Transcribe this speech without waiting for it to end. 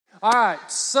All right,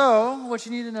 so what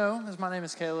you need to know is my name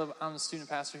is Caleb. I'm the student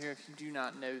pastor here if you do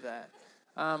not know that.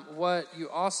 What you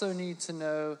also need to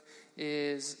know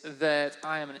is that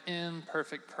I am an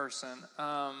imperfect person.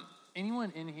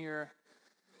 Anyone in here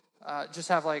just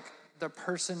have like the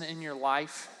person in your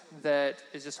life that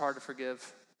is just hard to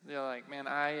forgive? You're like, man,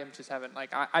 I am just having, like,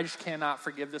 I just cannot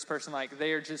forgive this person. Like,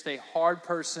 they are just a hard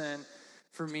person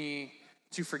for me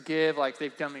to forgive. Like,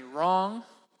 they've done me wrong.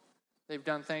 They've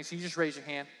done things. You just raise your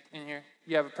hand in here.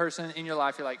 You have a person in your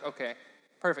life. You're like, okay,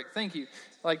 perfect. Thank you.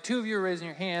 Like, two of you are raising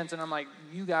your hands, and I'm like,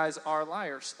 you guys are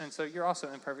liars. And so you're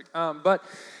also imperfect. But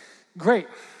great.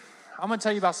 I'm going to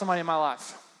tell you about somebody in my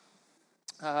life.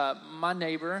 My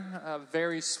neighbor, a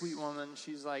very sweet woman.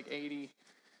 She's like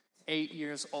 88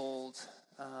 years old,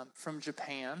 from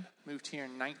Japan. Moved here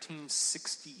in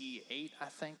 1968, I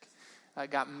think.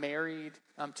 Got married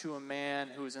to a man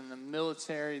who was in the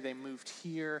military. They moved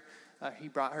here. He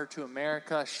brought her to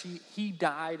America. He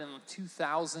died in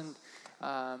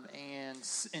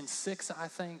 2006, I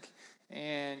think,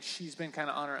 and she's been kind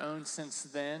of on her own since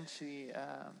then. She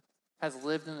has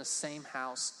lived in the same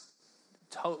house.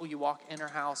 Totally, you walk in her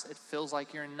house, it feels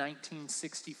like you're in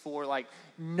 1964. Like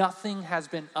nothing has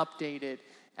been updated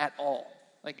at all.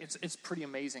 Like it's pretty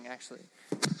amazing, actually.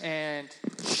 And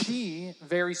she,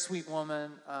 very sweet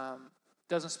woman,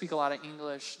 doesn't speak a lot of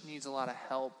English, needs a lot of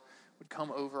help. Would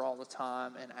come over all the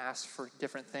time and ask for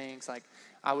different things. Like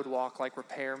I would walk like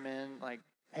repairmen, like,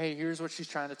 hey, here's what she's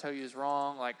trying to tell you is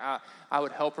wrong. Like I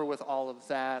would help her with all of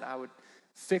that. I would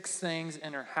fix things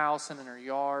in her house and in her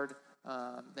yard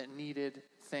that needed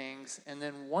things. And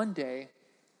then one day,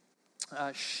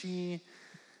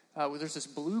 there's this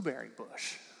blueberry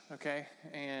bush, okay?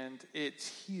 And it's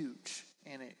huge.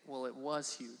 And it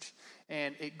was huge.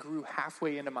 And it grew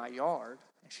halfway into my yard.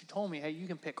 And she told me, hey, you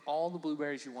can pick all the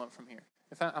blueberries you want from here.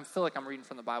 I feel like I'm reading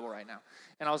from the Bible right now.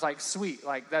 And I was like, sweet,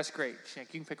 like, that's great. She's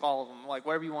like, you can pick all of them. Like,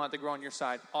 whatever you want to grow on your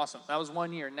side. Awesome. That was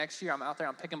 1 year. Next year, I'm out there,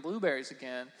 I'm picking blueberries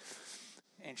again.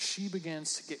 And she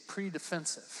begins to get pretty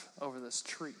defensive over this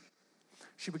tree.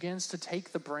 She begins to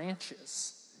take the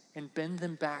branches and bend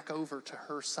them back over to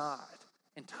her side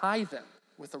and tie them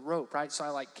with a rope, right? So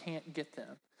I, can't get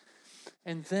them.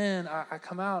 And then I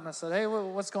come out and I said, hey,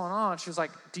 what's going on? She was,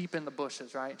 deep in the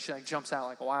bushes, right? She, jumps out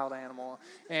like a wild animal.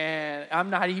 And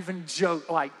I'm not even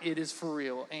joking. It is for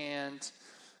real. And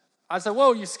I said,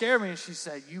 whoa, you scared me. And she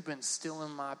said, you've been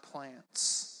stealing my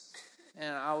plants.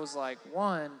 And I was like,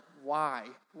 one, why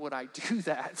would I do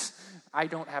that? I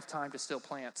don't have time to steal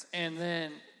plants. And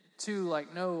then two,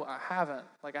 no, I haven't.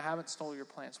 I haven't stolen your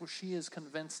plants. Well, she is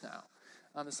convinced now.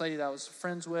 This lady that I was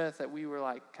friends with, that we were,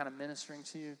 kind of ministering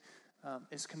to,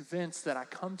 is convinced that I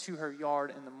come to her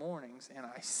yard in the mornings and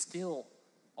I steal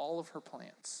all of her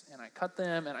plants. And I cut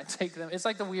them and I take them. It's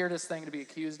the weirdest thing to be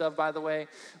accused of, by the way.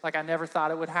 I never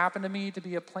thought it would happen to me to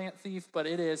be a plant thief, but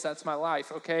it is. That's my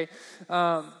life, okay?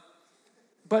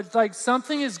 But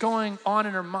something is going on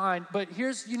in her mind. But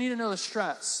you need to know the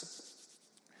stress.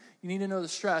 You need to know the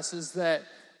stress is that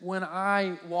when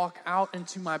I walk out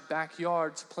into my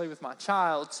backyard to play with my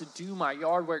child, to do my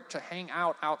yard work, to hang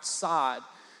out outside,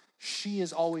 she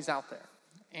is always out there.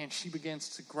 And she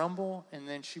begins to grumble, and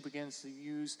then she begins to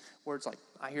use words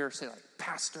I hear her say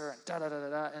pastor, and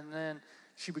da-da-da-da-da, and then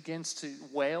she begins to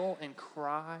wail and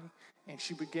cry, and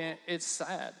it's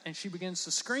sad, and she begins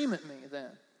to scream at me then.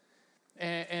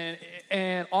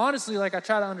 And honestly, I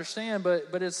try to understand, but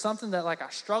it's something that I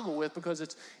struggle with because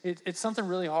it's something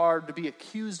really hard to be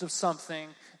accused of something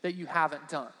that you haven't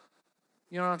done.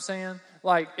 You know what I'm saying?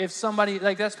 If somebody,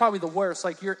 that's probably the worst.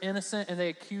 You're innocent and they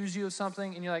accuse you of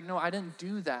something and you're like, no, I didn't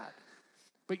do that.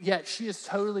 But yet she is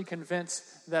totally convinced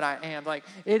that I am.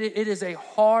 It is a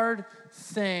hard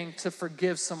thing to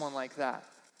forgive someone like that.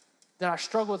 That I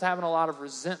struggle with having a lot of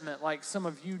resentment like some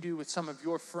of you do with some of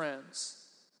your friends.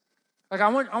 I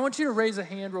want you to raise a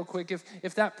hand real quick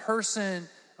if that person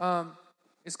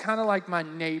is kind of like my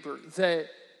neighbor, that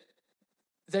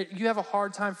you have a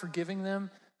hard time forgiving them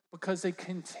because they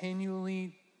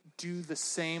continually do the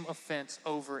same offense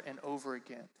over and over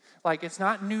again. It's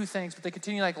not new things, but they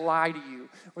continue lie to you,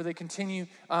 or they continue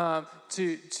to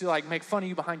make fun of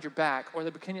you behind your back, or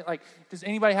they continue does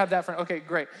anybody have that friend? Okay,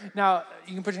 great. Now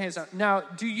you can put your hands down. Now,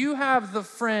 do you have the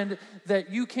friend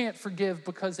that you can't forgive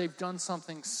because they've done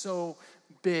something so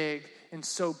big and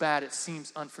so bad it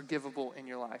seems unforgivable in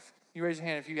your life? You raise your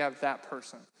hand if you have that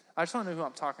person. I just want to know who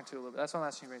I'm talking to a little bit. That's why I'm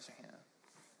asking you to raise your hand.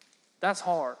 That's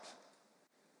hard.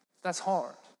 That's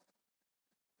hard.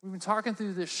 We've been talking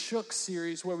through this Shook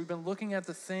series where we've been looking at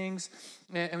the things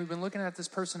and we've been looking at this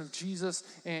person of Jesus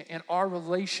and our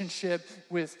relationship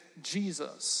with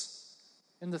Jesus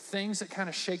and the things that kind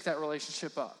of shake that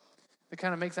relationship up. that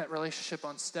kind of make that relationship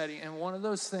unsteady. And one of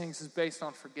those things is based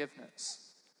on forgiveness.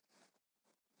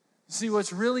 See,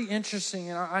 what's really interesting,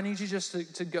 and I need you just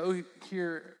to go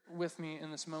here with me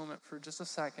in this moment for just a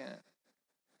second.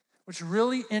 What's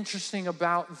really interesting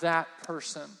about that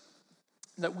person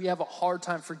that we have a hard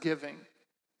time forgiving,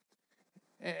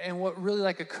 and what really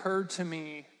occurred to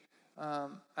me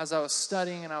as I was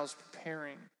studying and I was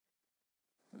preparing,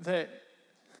 that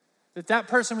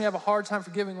person we have a hard time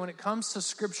forgiving, when it comes to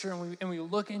Scripture and we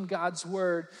look in God's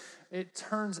Word, it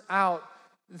turns out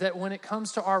that when it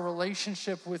comes to our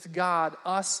relationship with God,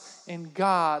 us and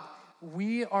God,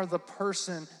 we are the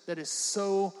person that is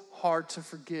so hard to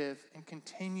forgive and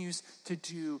continues to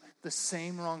do the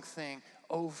same wrong thing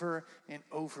over and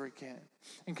over again,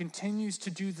 and continues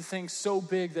to do the thing so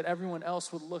big that everyone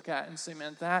else would look at and say,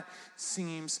 man, that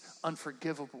seems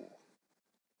unforgivable.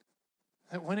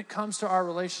 That when it comes to our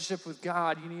relationship with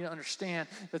God, you need to understand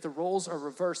that the roles are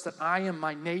reversed, that I am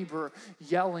my neighbor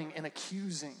yelling and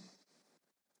accusing,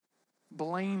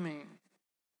 blaming,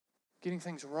 getting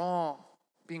things wrong,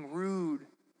 being rude.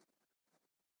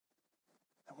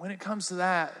 And when it comes to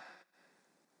that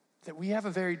we have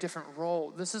a very different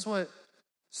role. This is what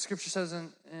Scripture says in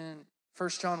 1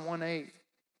 John 1:8. It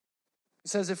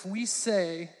says, if we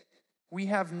say we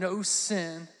have no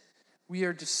sin, we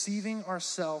are deceiving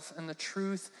ourselves and the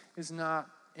truth is not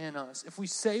in us. If we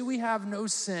say we have no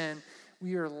sin,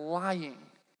 we are lying.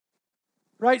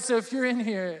 Right? So if you're in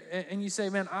here and you say,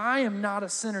 man, I am not a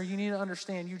sinner, you need to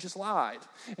understand you just lied.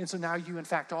 And so now you in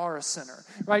fact are a sinner.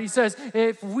 Right? He says,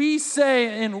 if we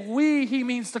say, and we, he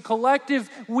means the collective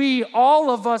we,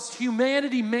 all of us,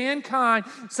 humanity, mankind,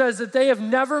 says that they have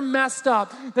never messed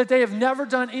up, that they have never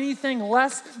done anything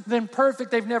less than perfect.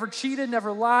 They've never cheated,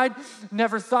 never lied,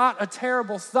 never thought a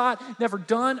terrible thought, never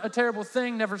done a terrible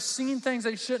thing, never seen things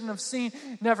they shouldn't have seen,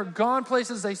 never gone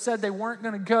places they said they weren't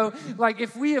going to go.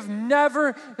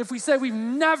 If we say we've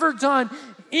never done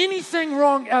anything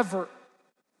wrong ever,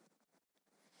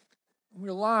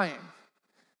 we're lying.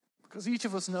 Because each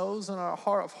of us knows in our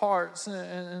heart of hearts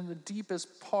and the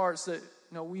deepest parts that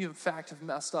we in fact have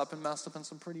messed up in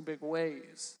some pretty big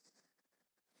ways.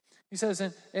 He says,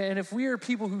 and if we are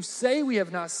people who say we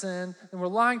have not sinned, then we're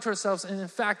lying to ourselves, and in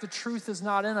fact the truth is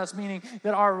not in us, meaning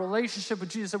that our relationship with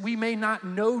Jesus, that we may not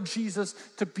know Jesus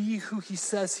to be who he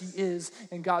says he is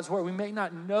in God's word. We may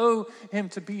not know him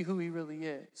to be who he really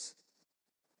is.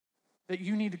 That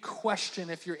you need to question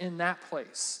if you're in that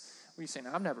place where you say,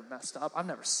 no, I've never messed up, I've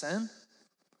never sinned.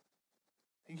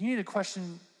 You need to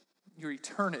question your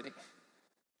eternity.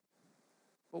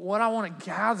 But what I want to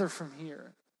gather from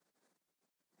here,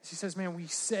 he says, man, we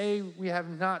say we have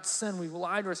not sinned. We've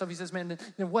lied to ourselves. He says, man,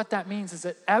 then what that means is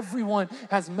that everyone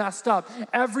has messed up.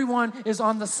 Everyone is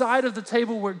on the side of the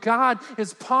table where God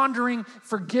is pondering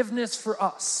forgiveness for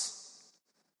us.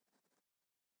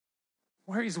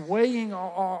 Where he's weighing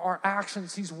our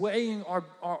actions. He's weighing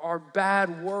our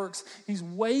bad works. He's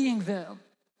weighing them.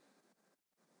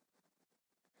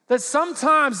 That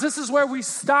sometimes this is where we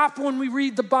stop when we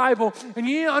read the Bible. And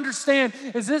you need to understand,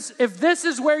 if this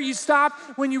is where you stop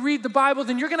when you read the Bible,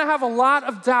 then you're going to have a lot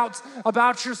of doubts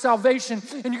about your salvation.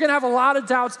 And you're going to have a lot of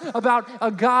doubts about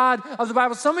a God of the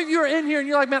Bible. Some of you are in here and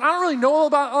you're like, man, I don't really know a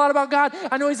lot about God.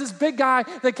 I know he's this big guy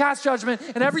that casts judgment.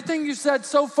 And everything you said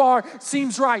so far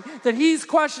seems right. That he's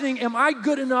questioning, am I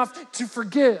good enough to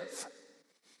forgive?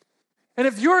 And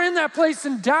if you're in that place,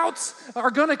 then doubts are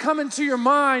going to come into your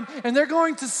mind, and they're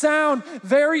going to sound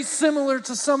very similar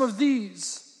to some of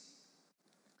these.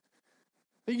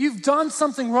 That you've done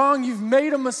something wrong, you've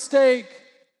made a mistake.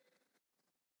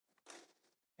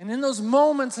 And in those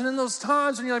moments and in those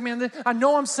times when you're like, man, I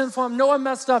know I'm sinful, I know I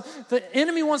messed up, the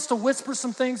enemy wants to whisper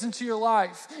some things into your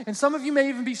life. And some of you may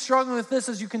even be struggling with this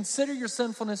as you consider your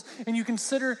sinfulness and you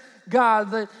consider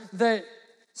God, that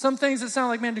some things that sound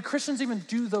like, man, do Christians even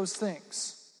do those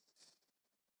things?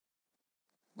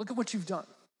 Look at what you've done.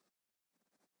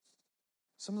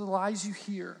 Some of the lies you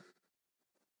hear.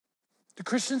 Do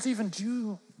Christians even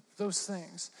do those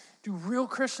things? Do real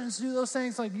Christians do those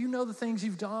things? Like, you know the things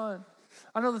you've done.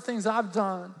 I know the things I've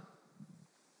done.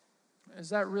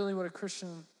 Is that really what a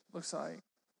Christian looks like?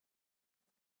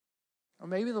 Or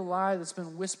maybe the lie that's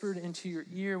been whispered into your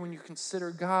ear when you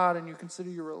consider God and you consider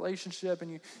your relationship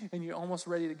and you're almost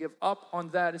ready to give up on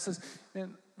that. It says,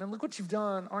 man, look what you've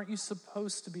done. Aren't you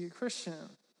supposed to be a Christian?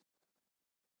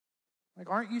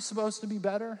 Like, aren't you supposed to be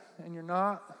better and you're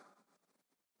not?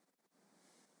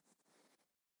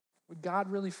 Would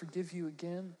God really forgive you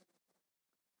again?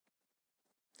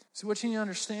 See, what you need to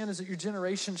understand is that your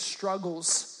generation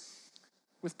struggles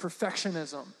with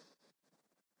perfectionism.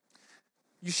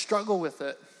 You struggle with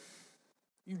it.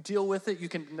 You deal with it. You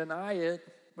can deny it,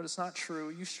 but it's not true.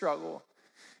 You struggle.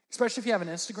 Especially if you have an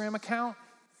Instagram account.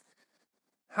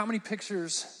 How many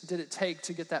pictures did it take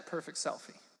to get that perfect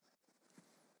selfie?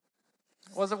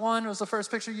 Was it one? Was the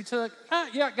first picture you took?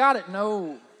 Yeah, got it.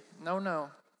 No.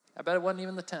 I bet it wasn't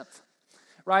even the 10th.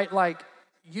 Right? Like,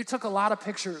 you took a lot of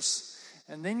pictures,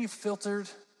 and then you filtered,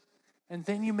 and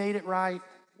then you made it right.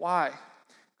 Why?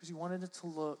 Because you wanted it to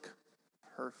look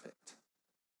perfect.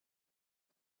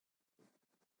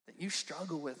 That you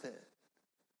struggle with it.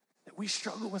 That we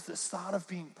struggle with this thought of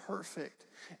being perfect.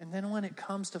 And then when it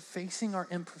comes to facing our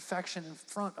imperfection in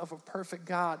front of a perfect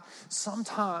God,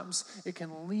 sometimes it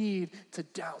can lead to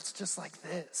doubts just like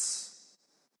this.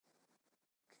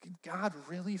 Could God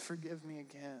really forgive me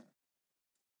again?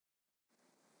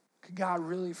 Could God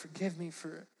really forgive me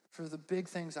for the big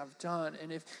things I've done?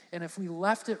 And if we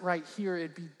left it right here,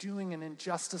 it'd be doing an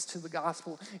injustice to the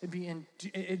gospel. It'd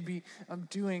be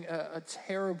doing a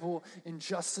terrible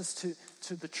injustice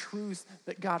to the truth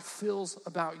that God feels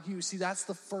about you. See, that's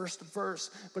the first verse.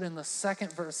 But in the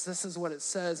second verse, this is what it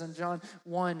says in John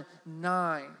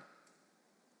 1:9.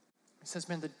 It says,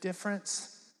 man, the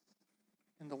difference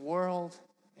in the world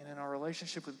and in our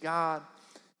relationship with God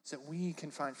is that we can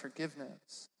find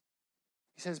forgiveness.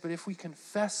 He says, but if we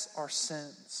confess our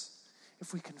sins,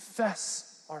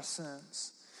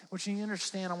 what you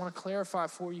understand, I want to clarify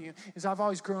for you, is I've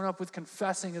always grown up with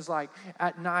confessing is like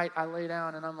at night I lay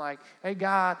down and I'm like, hey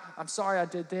God, I'm sorry I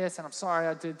did this and I'm sorry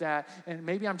I did that. And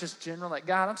maybe I'm just general like,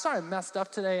 God, I'm sorry I messed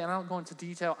up today, and I don't go into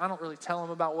detail. I don't really tell him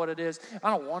about what it is. I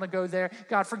don't want to go there.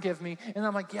 God, forgive me. And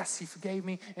I'm like, yes, he forgave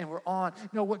me, and we're on.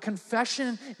 No, what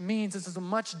confession means is a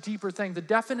much deeper thing. The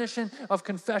definition of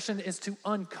confession is to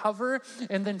uncover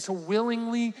and then to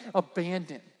willingly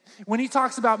abandon. When he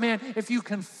talks about, man, if you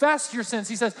confess your sins,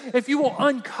 he says, if you will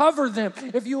uncover them,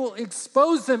 if you will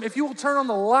expose them, if you will turn on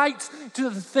the lights to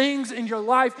the things in your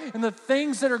life and the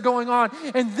things that are going on,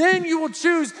 and then you will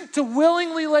choose to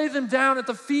willingly lay them down at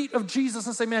the feet of Jesus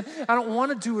and say, man, I don't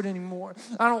want to do it anymore.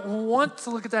 I don't want to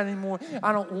look at that anymore.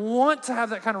 I don't want to have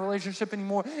that kind of relationship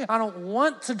anymore. I don't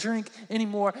want to drink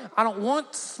anymore. I don't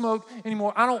want to smoke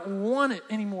anymore. I don't want it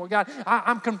anymore. God,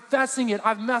 I'm confessing it.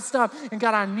 I've messed up, and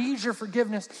God, I need your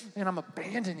forgiveness. And I'm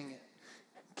abandoning it.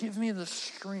 Give me the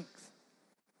strength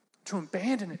to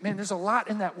abandon it. Man, there's a lot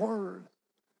in that word.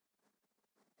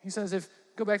 He says,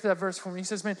 go back to that verse for me. He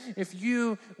says, man, if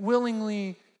you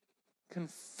willingly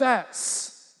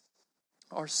confess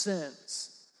our sins,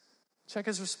 check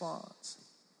his response.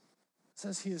 It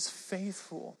says he is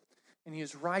faithful and he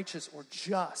is righteous or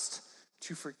just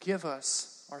to forgive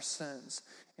us our sins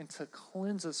and to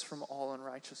cleanse us from all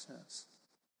unrighteousness.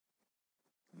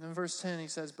 And then verse 10, he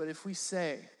says, but if we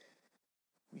say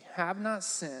we have not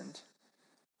sinned,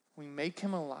 we make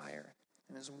him a liar,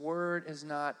 and his word is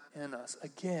not in us.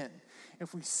 Again,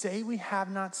 if we say we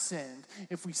have not sinned,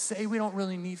 if we say we don't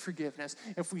really need forgiveness,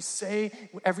 if we say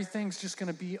everything's just going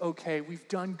to be okay, we've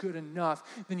done good enough,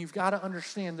 then you've got to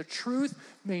understand the truth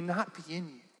may not be in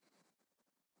you.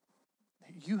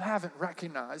 You haven't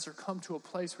recognized or come to a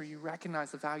place where you recognize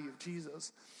the value of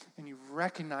Jesus and you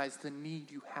recognize the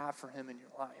need you have for him in your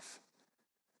life.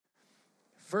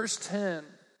 Verse 10,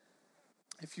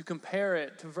 if you compare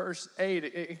it to verse 8,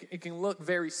 it can look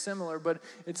very similar, but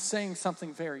it's saying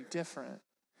something very different.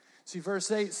 See,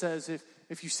 verse 8 says,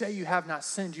 if you say you have not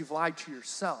sinned, you've lied to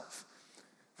yourself.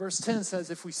 Verse 10 says,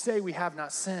 if we say we have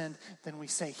not sinned, then we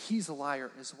say he's a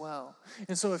liar as well.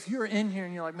 And so if you're in here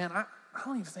and you're like, man, I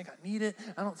don't even think I need it.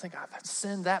 I don't think I've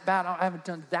sinned that bad. I haven't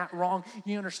done that wrong.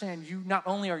 You understand, you not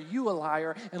only are you a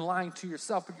liar and lying to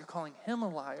yourself, but you're calling him a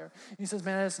liar. And he says,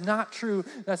 man, that's not true.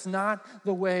 That's not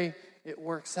the way it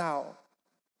works out.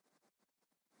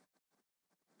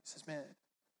 He says, man,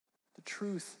 the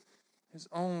truth is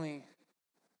only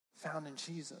found in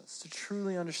Jesus. To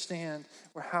truly understand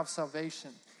or have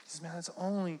salvation, he says, man, it's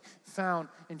only found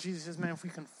in Jesus. He says, man, if we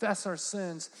confess our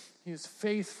sins, he is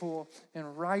faithful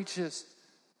and righteous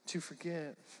to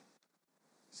forgive.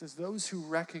 He says, those who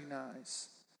recognize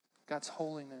God's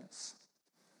holiness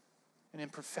and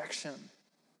imperfection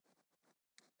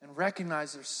and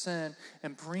recognize their sin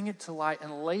and bring it to light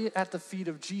and lay it at the feet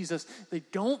of Jesus, they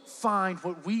don't find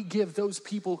what we give those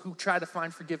people who try to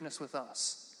find forgiveness with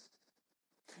us.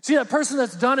 See that person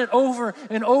that's done it over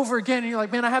and over again, and you're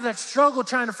like, man, I have that struggle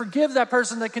trying to forgive that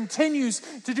person that continues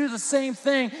to do the same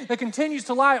thing, that continues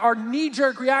to lie. Our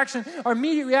knee-jerk reaction, our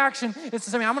immediate reaction is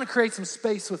to say, man, I'm going to create some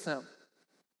space with them.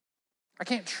 I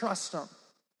can't trust them.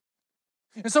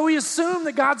 And so we assume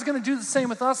that God's going to do the same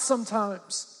with us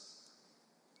sometimes.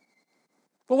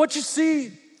 But what you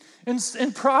see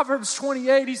in Proverbs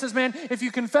 28, he says, man, if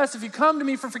you confess, if you come to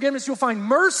me for forgiveness, you'll find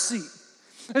mercy.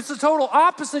 It's the total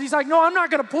opposite. He's like, no, I'm not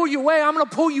going to pull you away. I'm going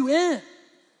to pull you in.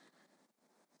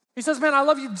 He says, man, I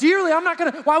love you dearly.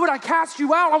 Why would I cast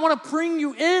you out? I want to bring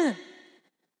you in.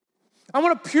 I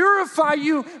want to purify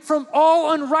you from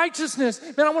all unrighteousness.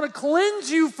 Man, I want to cleanse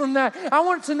you from that. I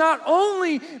want to not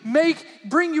only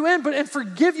bring you in, and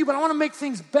forgive you, but I want to make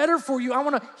things better for you. I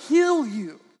want to heal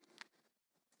you.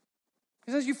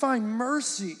 He says you find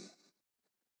mercy.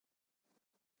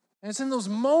 And it's in those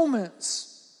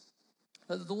moments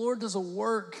that the Lord does a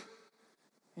work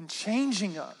in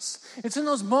changing us. It's in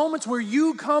those moments where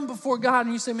you come before God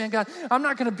and you say, man, God, I'm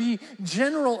not going to be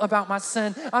general about my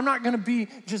sin. I'm not going to be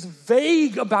just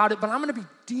vague about it, but I'm going to be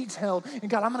detailed.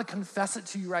 And God, I'm going to confess it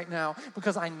to you right now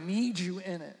because I need you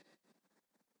in it.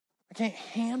 I can't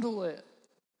handle it.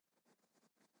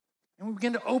 And we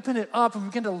begin to open it up and we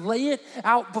begin to lay it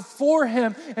out before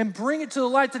him and bring it to the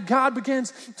light that God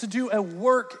begins to do a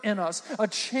work in us, a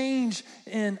change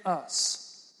in us.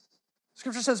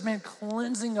 Scripture says, man,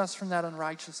 cleansing us from that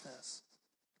unrighteousness,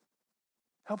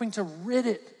 helping to rid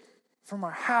it from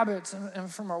our habits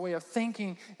and from our way of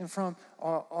thinking and from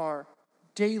our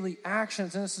daily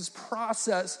actions. And it's this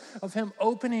process of him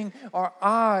opening our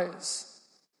eyes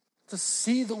to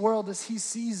see the world as he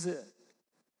sees it.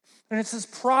 And it's this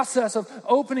process of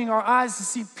opening our eyes to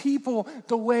see people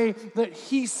the way that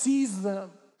he sees them.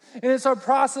 And it's a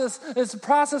process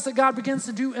that God begins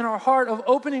to do in our heart of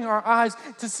opening our eyes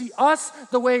to see us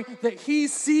the way that he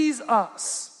sees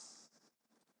us.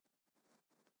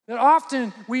 That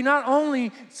often we not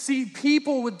only see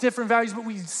people with different values, but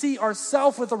we see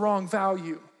ourselves with the wrong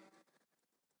value.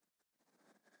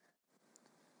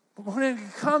 But when it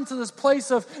comes to this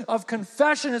place of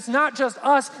confession, it's not just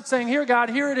us saying, here, God,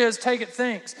 here it is, take it,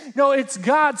 thanks. No, it's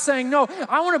God saying, no,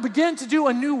 I want to begin to do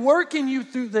a new work in you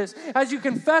through this. As you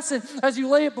confess it, as you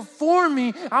lay it before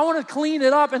me, I want to clean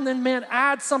it up and then, man,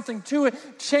 add something to it,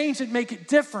 change it, make it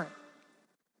different.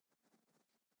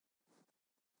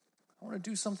 I want to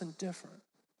do something different.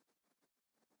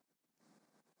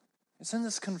 It's in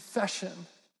this confession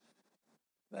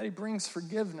that he brings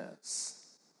forgiveness.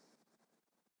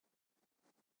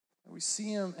 We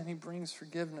see him and he brings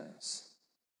forgiveness.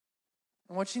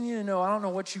 And what you need to know, I don't know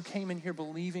what you came in here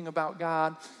believing about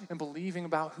God and believing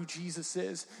about who Jesus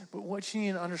is, but what you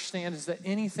need to understand is that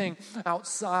anything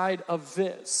outside of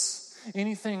this,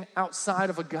 anything outside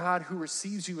of a God who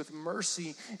receives you with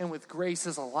mercy and with grace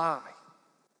is a lie.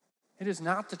 It is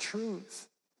not the truth.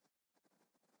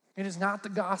 It is not the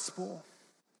gospel.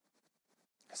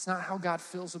 It's not how God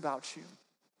feels about you.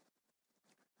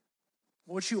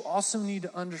 What you also need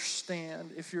to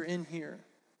understand if you're in here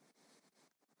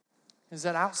is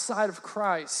that outside of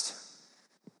Christ,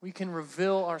 we can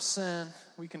reveal our sin,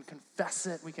 we can confess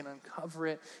it, we can uncover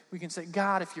it, we can say,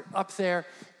 God, if you're up there,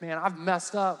 man, I've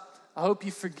messed up. I hope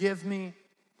you forgive me.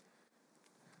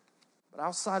 But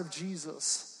outside of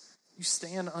Jesus, you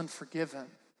stand unforgiven.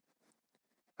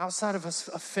 Outside of a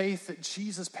faith that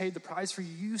Jesus paid the price for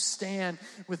you, you stand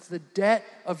with the debt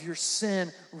of your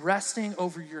sin resting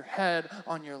over your head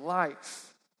on your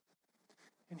life.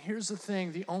 And here's the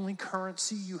thing, the only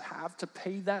currency you have to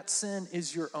pay that sin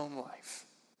is your own life.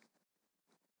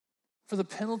 For the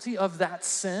penalty of that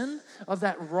sin, of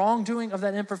that wrongdoing, of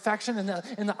that imperfection, in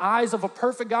the eyes of a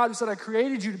perfect God who said, I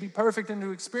created you to be perfect and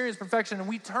to experience perfection. And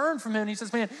we turn from him and he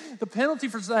says, man, the penalty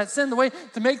for that sin, the way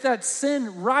to make that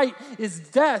sin right is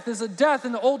death. Is a death.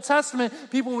 In the Old Testament,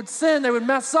 people would sin, they would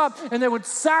mess up, and they would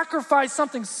sacrifice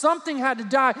something. Something had to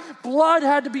die. Blood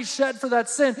had to be shed for that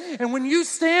sin. And when you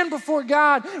stand before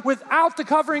God without the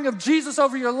covering of Jesus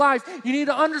over your life, you need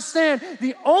to understand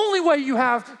the only way you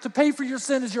have to pay for your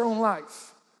sin is your own life.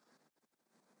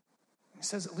 He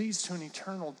says it leads to an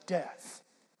eternal death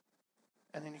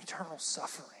and an eternal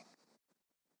suffering.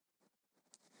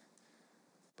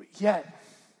 But yet,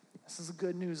 this is the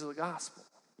good news of the gospel.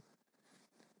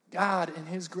 God, in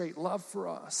his great love for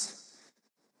us,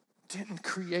 didn't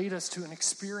create us to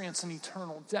experience an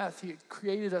eternal death. He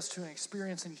created us to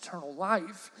experience an eternal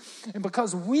life. And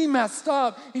because we messed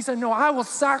up, he said, no, I will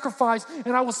sacrifice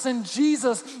and I will send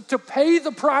Jesus to pay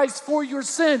the price for your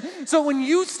sin. So when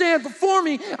you stand before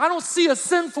me, I don't see a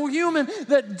sinful human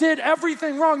that did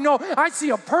everything wrong. No, I see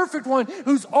a perfect one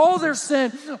who's all their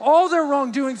sin, all their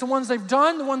wrongdoings, the ones they've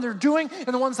done, the ones they're doing,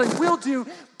 and the ones they will do,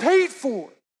 paid for.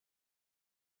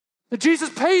 That Jesus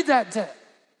paid that debt.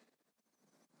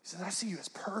 He says, I see you as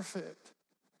perfect,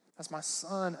 as my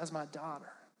son, as my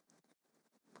daughter,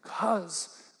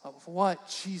 because of what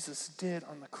Jesus did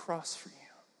on the cross for you.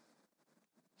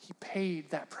 He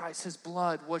paid that price. His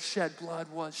blood was shed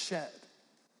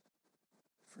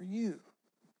for you.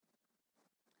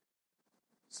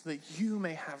 so that you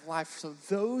may have life. So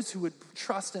those who would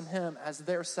trust in him as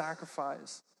their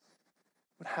sacrifice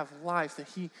would have life, that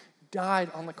he died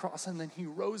on the cross and then he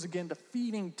rose again,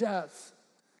 defeating death,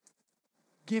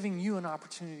 giving you an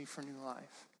opportunity for new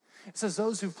life. It says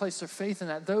those who place their faith in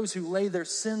that, those who lay their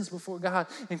sins before God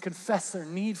and confess their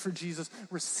need for Jesus,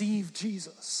 receive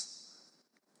Jesus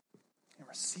and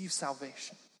receive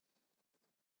salvation.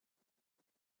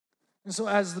 And so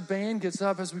as the band gets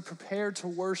up, as we prepare to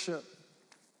worship,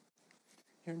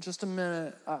 here in just a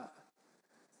minute,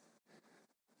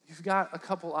 you've got a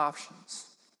couple options.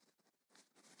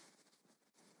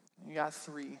 You got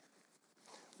three.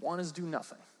 One is do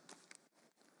nothing.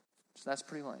 So that's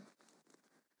pretty lame.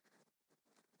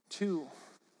 Two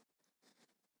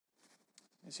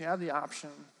is you have the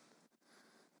option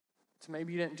to,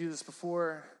 maybe you didn't do this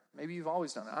before, maybe you've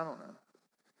always done it, I don't know,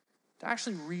 to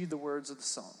actually read the words of the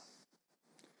song.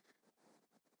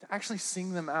 To actually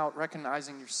sing them out,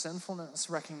 recognizing your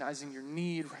sinfulness, recognizing your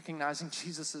need, recognizing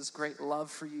Jesus' great love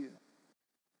for you.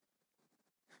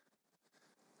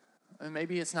 And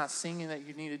maybe it's not singing that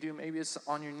you need to do. Maybe it's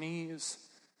on your knees.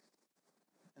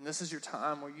 And this is your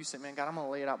time where you say, man, God, I'm going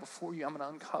to lay it out before you. I'm going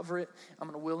to uncover it. I'm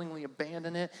going to willingly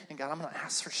abandon it. And God, I'm going to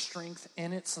ask for strength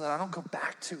in it so that I don't go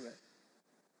back to it.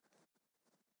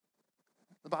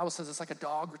 The Bible says it's like a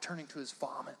dog returning to his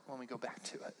vomit when we go back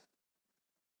to it.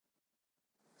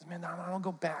 Man, I don't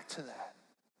go back to that.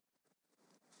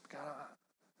 God,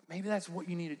 maybe that's what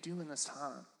you need to do in this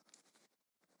time.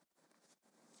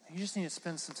 You just need to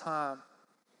spend some time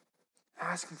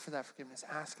asking for that forgiveness,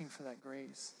 asking for that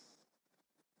grace.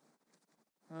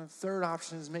 And the third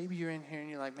option is maybe you're in here and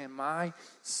you're like, man, my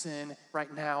sin right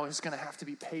now is going to have to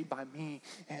be paid by me.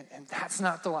 And that's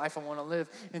not the life I want to live.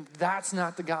 And that's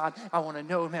not the God I want to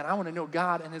know. Man, I want to know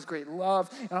God and his great love.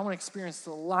 And I want to experience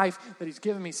the life that he's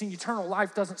given me. See, eternal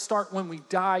life doesn't start when we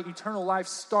die. Eternal life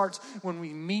starts when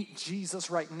we meet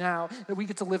Jesus right now. That we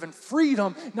get to live in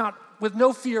freedom, not with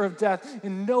no fear of death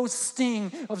and no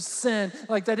sting of sin.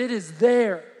 Like that it is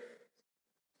there.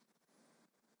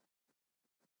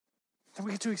 And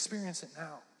we get to experience it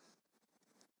now.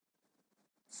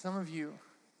 Some of you,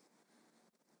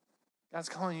 God's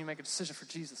calling you to make a decision for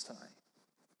Jesus tonight.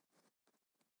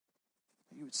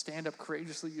 You would stand up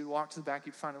courageously, you'd walk to the back,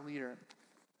 you'd find a leader.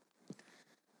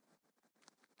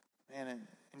 And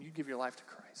you'd give your life to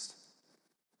Christ.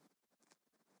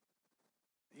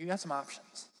 You got some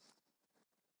options.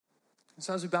 And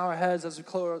so as we bow our heads, as we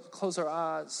close our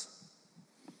eyes,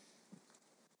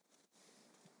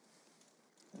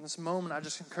 in this moment, I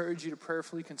just encourage you to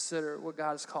prayerfully consider what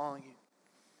God is calling you.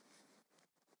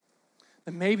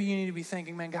 That maybe you need to be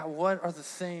thinking, man, God, what are the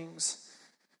things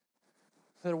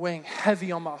that are weighing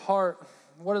heavy on my heart?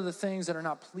 What are the things that are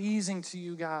not pleasing to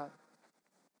you, God?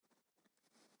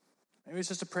 Maybe it's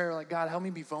just a prayer like, God, help me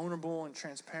be vulnerable and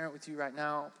transparent with you right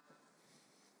now.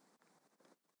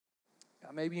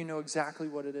 God, maybe you know exactly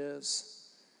what it is,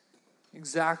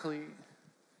 exactly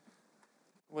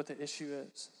what the issue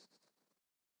is.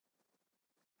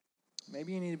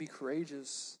 Maybe you need to be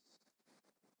courageous.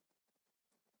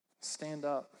 Stand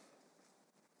up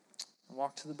and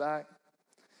walk to the back.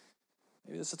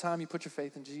 Maybe it's the time you put your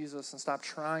faith in Jesus and stop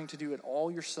trying to do it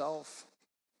all yourself.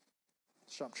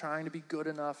 Stop trying to be good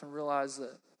enough and realize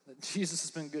that Jesus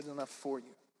has been good enough for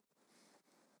you.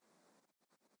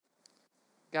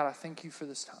 God, I thank you for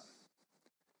this time.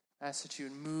 I ask that you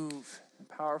would move in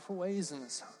powerful ways in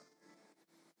this time.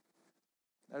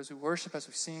 As we worship, as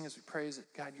we sing, as we praise it,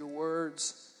 God, your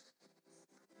words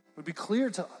would be clear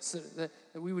to us, that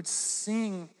we would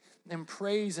sing and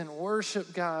praise and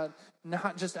worship God,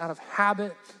 not just out of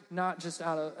habit, not just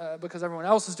out of because everyone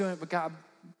else is doing it, but God,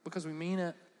 because we mean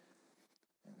it.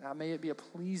 God, may it be a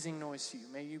pleasing noise to you.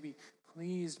 May you be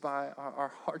pleased by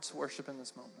our heart's worship in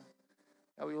this moment.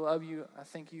 God, we love you. I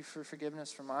thank you for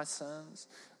forgiveness for my sins.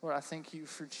 Lord, I thank you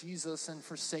for Jesus and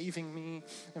for saving me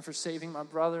and for saving my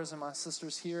brothers and my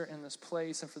sisters here in this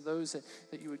place and for those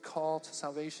that you would call to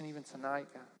salvation even tonight,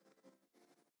 God.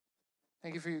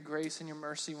 Thank you for your grace and your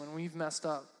mercy. When we've messed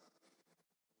up,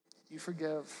 you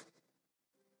forgive.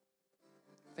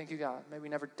 Thank you, God. May we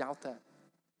never doubt that.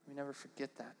 We never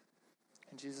forget that.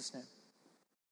 In Jesus' name.